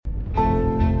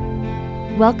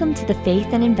Welcome to the Faith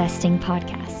and Investing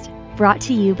podcast, brought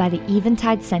to you by the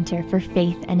Eventide Center for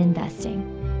Faith and Investing.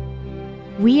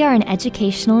 We are an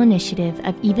educational initiative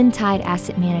of Eventide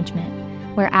Asset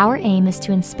Management, where our aim is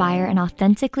to inspire an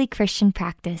authentically Christian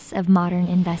practice of modern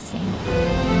investing.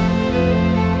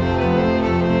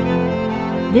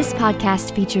 This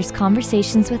podcast features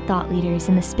conversations with thought leaders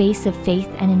in the space of faith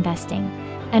and investing,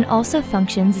 and also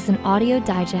functions as an audio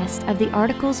digest of the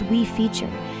articles we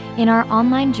feature in our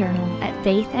online journal at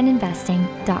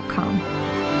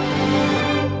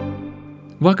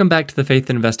faithandinvesting.com. Welcome back to the Faith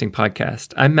and Investing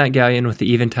podcast. I'm Matt Gallion with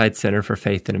the Eventide Center for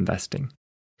Faith and Investing.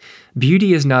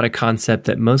 Beauty is not a concept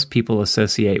that most people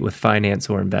associate with finance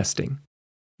or investing.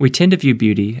 We tend to view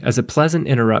beauty as a pleasant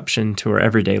interruption to our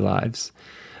everyday lives,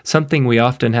 something we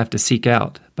often have to seek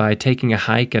out by taking a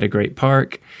hike at a great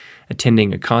park,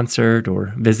 attending a concert,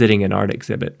 or visiting an art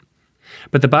exhibit.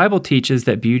 But the Bible teaches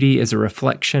that beauty is a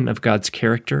reflection of God's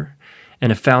character and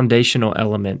a foundational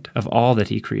element of all that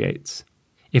He creates.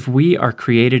 If we are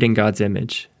created in God's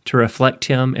image, to reflect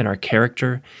Him in our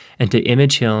character and to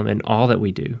image Him in all that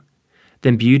we do,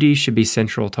 then beauty should be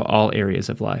central to all areas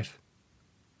of life.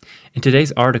 In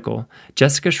today's article,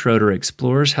 Jessica Schroeder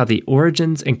explores how the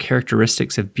origins and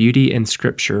characteristics of beauty in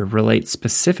Scripture relate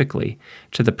specifically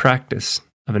to the practice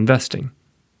of investing.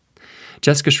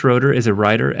 Jessica Schroeder is a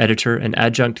writer, editor, and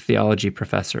adjunct theology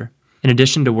professor. In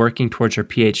addition to working towards her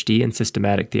PhD in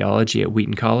systematic theology at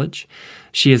Wheaton College,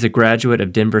 she is a graduate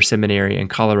of Denver Seminary and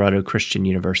Colorado Christian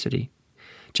University.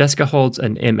 Jessica holds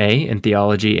an MA in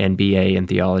theology and BA in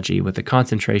theology with a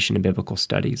concentration in biblical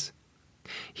studies.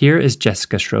 Here is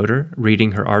Jessica Schroeder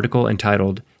reading her article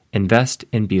entitled, Invest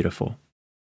in Beautiful.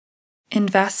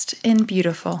 Invest in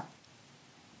beautiful.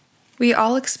 We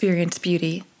all experience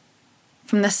beauty,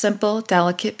 from the simple,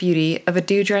 delicate beauty of a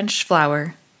dew-drenched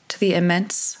flower to the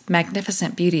immense,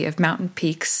 magnificent beauty of mountain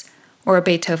peaks or a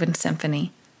Beethoven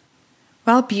symphony.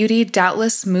 While beauty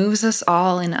doubtless moves us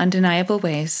all in undeniable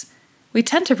ways, we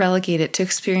tend to relegate it to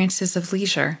experiences of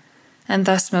leisure, and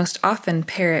thus most often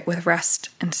pair it with rest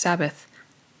and Sabbath.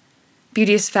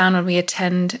 Beauty is found when we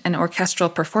attend an orchestral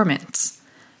performance,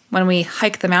 when we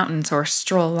hike the mountains or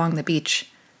stroll along the beach,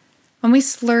 when we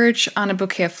splurge on a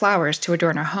bouquet of flowers to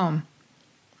adorn our home.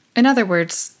 In other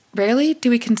words, rarely do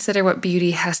we consider what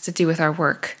beauty has to do with our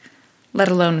work, let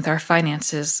alone with our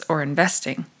finances or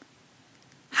investing.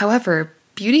 However,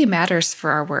 beauty matters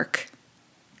for our work,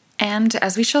 and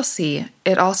as we shall see,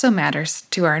 it also matters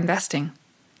to our investing.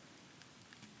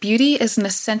 Beauty is an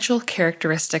essential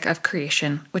characteristic of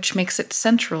creation, which makes it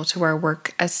central to our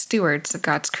work as stewards of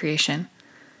God's creation.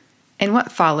 In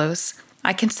what follows,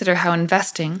 I consider how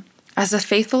investing, as a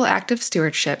faithful act of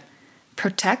stewardship,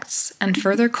 protects and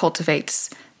further cultivates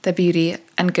the beauty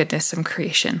and goodness of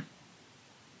creation.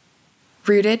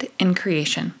 Rooted in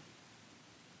creation.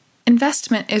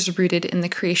 Investment is rooted in the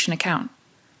creation account.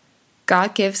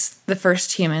 God gives the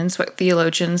first humans what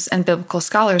theologians and biblical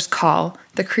scholars call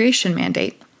the creation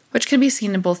mandate, which can be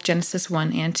seen in both Genesis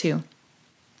 1 and 2.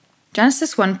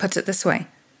 Genesis 1 puts it this way,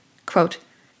 quote,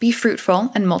 "Be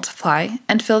fruitful and multiply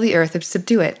and fill the earth and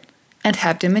subdue it, and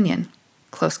have dominion,"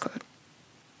 close quote.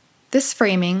 This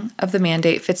framing of the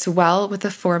mandate fits well with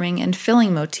the forming and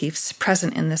filling motifs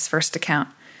present in this first account.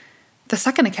 The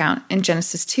second account, in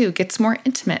Genesis 2, gets more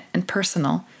intimate and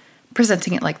personal,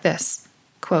 presenting it like this,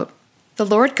 quote, "The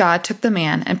Lord God took the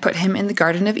man and put him in the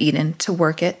Garden of Eden to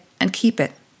work it and keep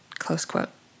it," close quote.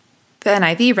 The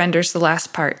NIV renders the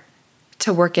last part,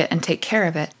 "to work it and take care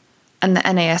of it," and the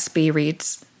NASB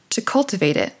reads, "to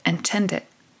cultivate it and tend it."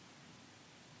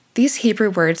 These Hebrew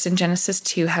words in Genesis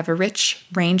 2 have a rich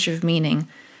range of meaning,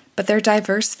 but their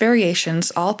diverse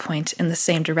variations all point in the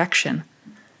same direction: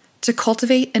 to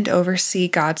cultivate and oversee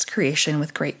God's creation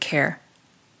with great care.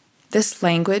 This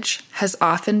language has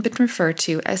often been referred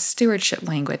to as stewardship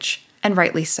language, and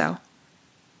rightly so.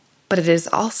 But it is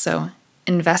also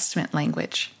investment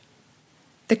language.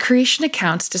 The creation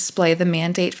accounts display the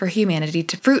mandate for humanity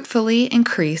to fruitfully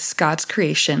increase God's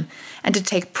creation and to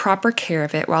take proper care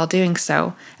of it while doing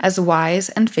so as wise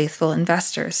and faithful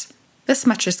investors. This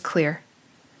much is clear.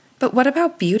 But what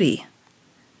about beauty?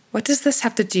 What does this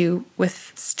have to do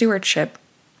with stewardship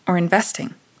or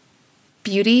investing?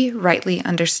 Beauty rightly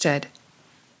understood.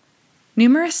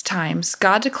 Numerous times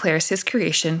God declares His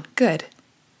creation good.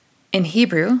 In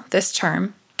Hebrew, this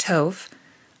term, tov,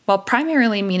 while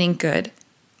primarily meaning good,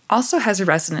 also has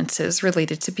resonances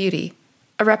related to beauty.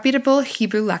 A reputable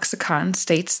Hebrew lexicon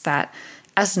states that,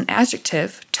 as an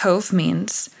adjective, tov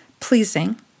means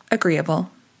pleasing,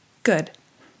 agreeable, good.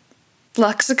 The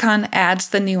lexicon adds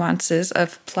the nuances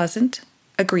of pleasant,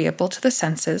 agreeable to the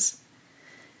senses,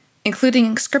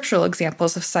 including scriptural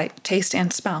examples of sight, taste,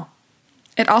 and smell.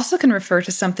 It also can refer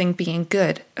to something being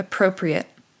good, appropriate,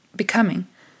 becoming.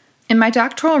 In my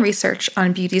doctoral research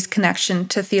on beauty's connection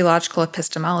to theological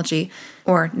epistemology,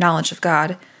 or knowledge of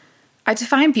God, I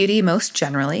define beauty most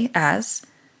generally as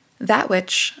that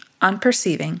which, on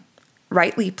perceiving,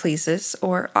 rightly pleases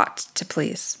or ought to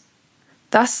please.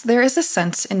 Thus, there is a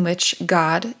sense in which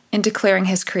God, in declaring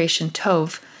his creation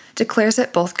tov, declares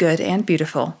it both good and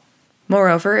beautiful.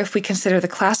 Moreover, if we consider the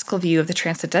classical view of the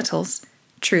transcendentals,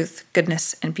 truth,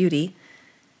 goodness, and beauty,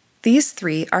 these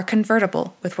three are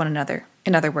convertible with one another.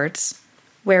 In other words,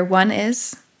 where one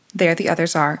is, there the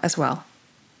others are as well.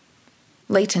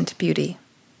 Latent beauty.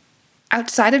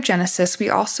 Outside of Genesis, we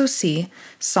also see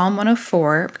Psalm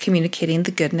 104 communicating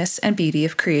the goodness and beauty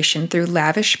of creation through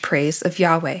lavish praise of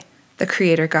Yahweh, the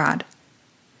Creator God.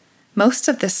 Most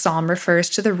of this psalm refers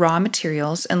to the raw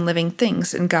materials and living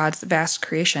things in God's vast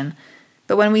creation,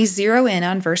 but when we zero in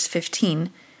on verse 15,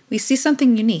 we see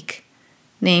something unique,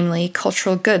 namely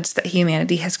cultural goods that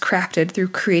humanity has crafted through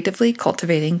creatively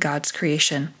cultivating God's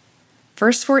creation.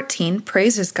 Verse 14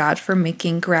 praises God for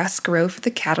making grass grow for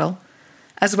the cattle,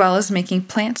 as well as making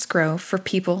plants grow for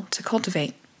people to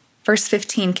cultivate. Verse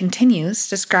 15 continues,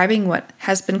 describing what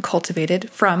has been cultivated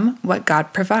from what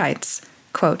God provides.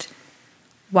 Quote,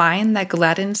 wine that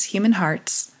gladdens human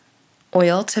hearts,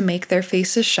 oil to make their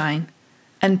faces shine,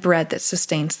 and bread that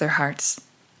sustains their hearts.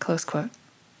 Close quote.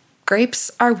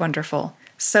 Grapes are wonderful,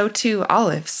 so too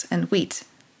olives and wheat.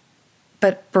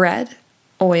 But bread,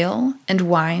 oil, and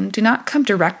wine do not come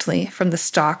directly from the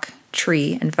stalk,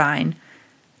 tree, and vine.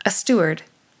 A steward,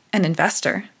 an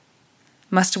investor,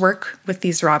 must work with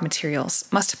these raw materials,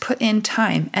 must put in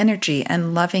time, energy,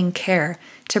 and loving care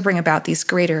to bring about these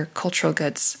greater cultural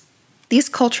goods. These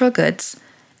cultural goods,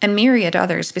 and myriad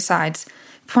others besides,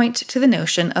 point to the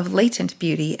notion of latent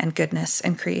beauty and goodness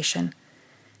and creation.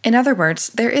 In other words,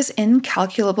 there is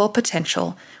incalculable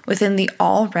potential within the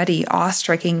already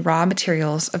awe-striking raw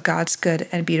materials of God's good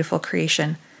and beautiful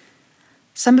creation.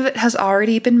 Some of it has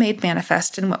already been made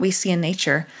manifest in what we see in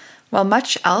nature, while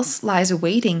much else lies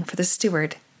waiting for the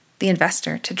steward, the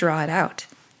investor, to draw it out.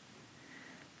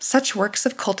 Such works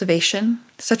of cultivation,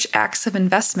 such acts of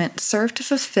investment serve to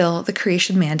fulfill the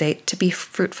creation mandate to be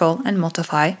fruitful and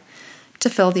multiply, to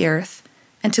fill the earth,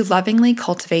 and to lovingly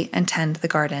cultivate and tend the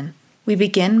garden. We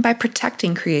begin by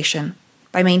protecting creation,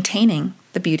 by maintaining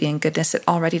the beauty and goodness it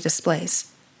already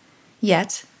displays.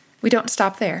 Yet, we don't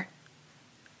stop there.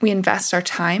 We invest our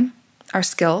time, our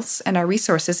skills, and our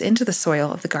resources into the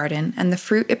soil of the garden and the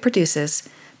fruit it produces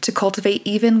to cultivate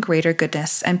even greater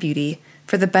goodness and beauty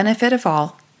for the benefit of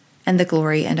all and the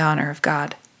glory and honor of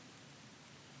God.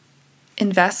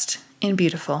 Invest in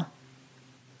beautiful.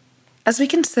 As we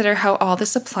consider how all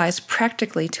this applies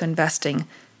practically to investing,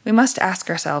 we must ask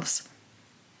ourselves,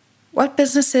 what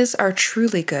businesses are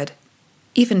truly good,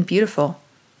 even beautiful,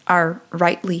 are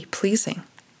rightly pleasing?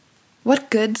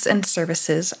 What goods and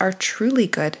services are truly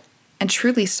good and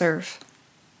truly serve?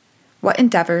 What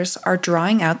endeavors are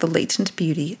drawing out the latent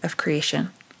beauty of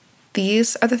creation?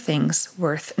 These are the things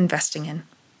worth investing in.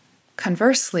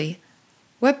 Conversely,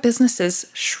 what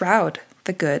businesses shroud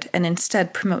the good and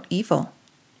instead promote evil?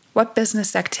 What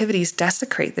business activities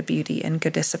desecrate the beauty and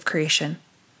goodness of creation?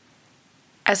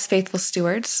 As faithful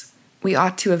stewards, we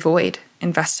ought to avoid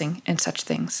investing in such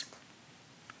things.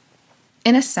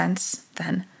 In a sense,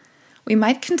 then, we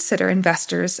might consider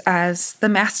investors as the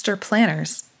master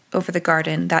planners over the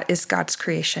garden that is God's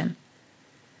creation.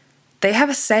 They have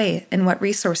a say in what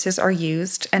resources are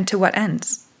used and to what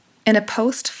ends. In a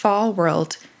post-fall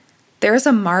world, there is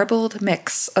a marbled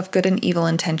mix of good and evil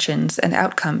intentions and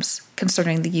outcomes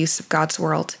concerning the use of God's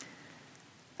world.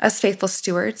 As faithful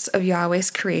stewards of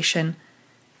Yahweh's creation,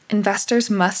 investors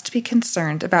must be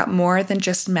concerned about more than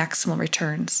just maximal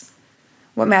returns.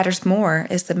 What matters more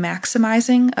is the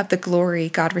maximizing of the glory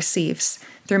God receives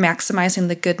through maximizing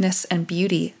the goodness and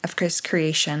beauty of His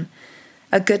creation,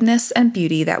 a goodness and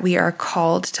beauty that we are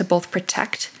called to both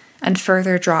protect and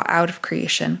further draw out of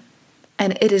creation.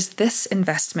 And it is this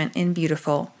investment in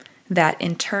beautiful that,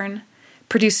 in turn,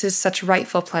 produces such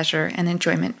rightful pleasure and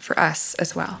enjoyment for us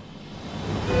as well.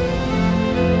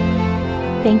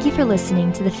 Thank you for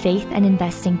listening to the Faith and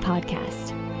Investing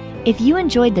Podcast. If you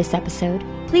enjoyed this episode,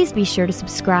 please be sure to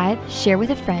subscribe, share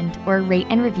with a friend, or rate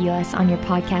and review us on your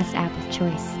podcast app of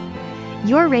choice.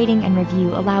 Your rating and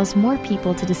review allows more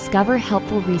people to discover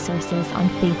helpful resources on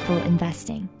faithful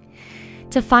investing.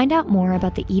 To find out more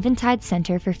about the Eventide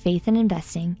Center for Faith and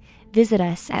Investing, visit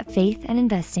us at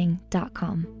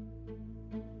faithandinvesting.com.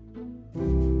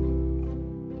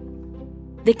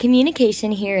 The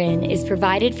communication herein is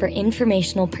provided for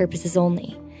informational purposes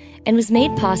only and was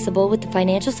made possible with the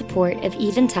financial support of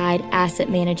Eventide Asset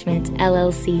Management,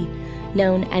 LLC,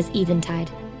 known as Eventide,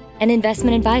 an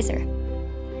investment advisor.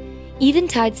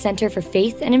 Eventide Center for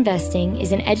Faith and Investing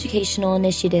is an educational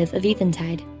initiative of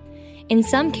Eventide. In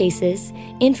some cases,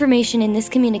 information in this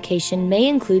communication may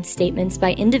include statements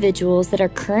by individuals that are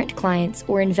current clients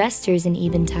or investors in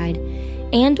Eventide,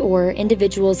 and/or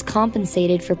individuals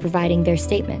compensated for providing their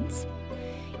statements.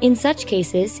 In such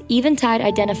cases, Eventide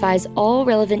identifies all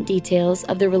relevant details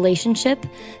of the relationship,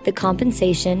 the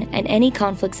compensation, and any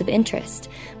conflicts of interest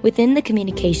within the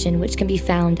communication, which can be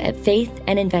found at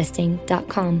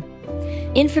faithandinvesting.com.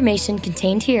 Information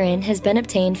contained herein has been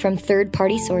obtained from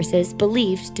third-party sources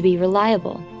believed to be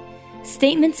reliable.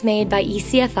 Statements made by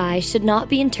ECFI should not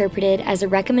be interpreted as a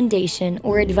recommendation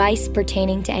or advice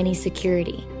pertaining to any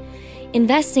security.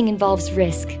 Investing involves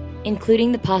risk,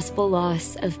 including the possible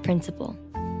loss of principal.